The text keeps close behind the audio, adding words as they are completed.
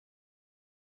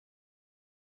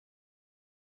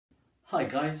Hi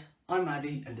guys, I'm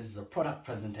Addy and this is a product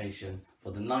presentation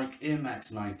for the Nike Air Max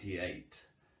 98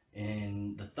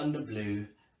 in the Thunder Blue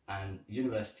and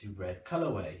University Red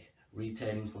colorway,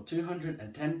 retailing for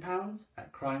 £210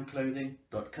 at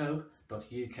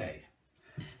crimeclothing.co.uk.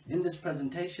 In this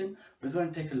presentation, we're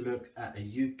going to take a look at a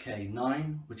UK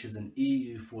 9, which is an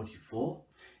EU 44.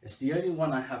 It's the only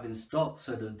one I have in stock,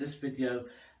 so that this video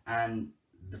and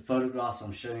the photographs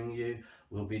I'm showing you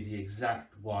will be the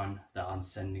exact one that I'm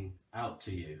sending out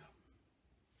to you.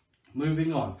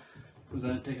 Moving on, we're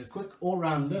going to take a quick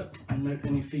all-round look and note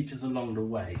any features along the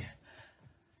way.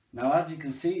 Now, as you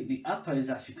can see, the upper is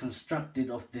actually constructed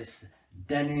of this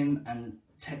denim and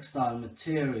textile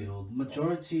material. The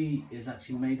majority is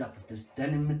actually made up of this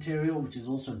denim material, which is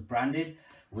also branded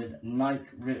with Nike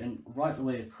written right the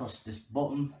way across this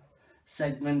bottom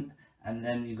segment, and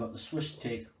then you've got the swoosh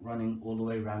tick running all the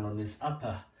way around on this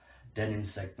upper denim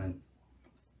segment.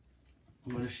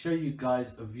 I'm going to show you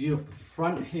guys a view of the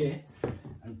front here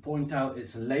and point out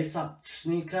it's a lace-up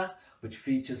sneaker which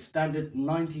features standard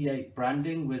 98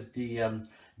 branding with the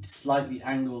slightly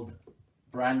angled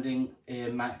branding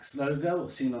Air Max logo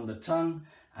seen on the tongue,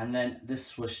 and then this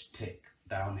swoosh tick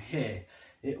down here.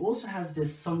 It also has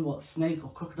this somewhat snake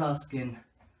or crocodile skin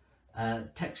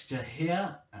texture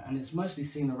here, and it's mostly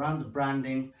seen around the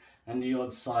branding and the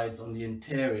odd sides on the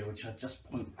interior, which I just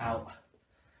point out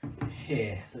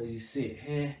here. So you see it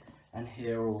here and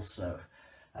here also.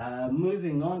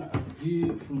 Moving on, a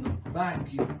view from the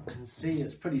back, you can see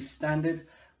it's pretty standard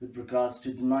with regards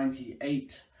to the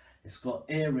 98. It's got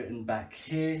Air written back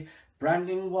here.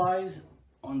 Branding wise,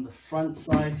 on the front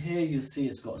side here, you see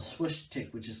it's got a swoosh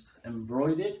tick which is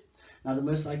embroidered. Now, the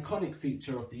most iconic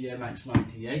feature of the Air Max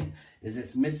 98 is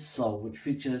its midsole, which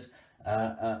features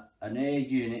an air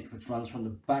unit which runs from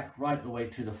the back right the way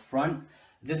to the front.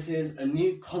 This is a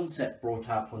new concept brought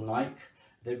out for Nike.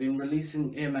 They've been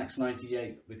releasing Air Max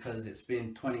 98 because it's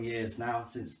been 20 years now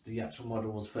since the actual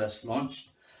model was first launched,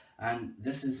 and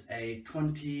this is a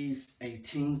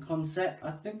 2018 concept. I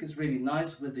think it's really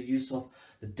nice with the use of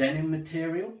the denim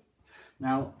material.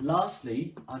 Now,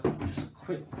 lastly, just a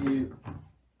quick view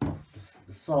of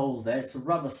the sole there. It's a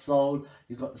rubber sole.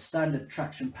 You've got the standard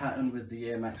traction pattern with the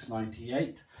Air Max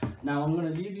 98. Now, I'm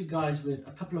going to leave you guys with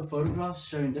a couple of photographs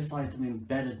showing this item in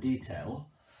better detail.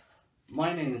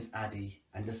 My name is Addy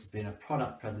and this has been a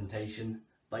product presentation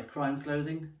by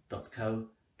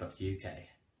crimeclothing.co.uk.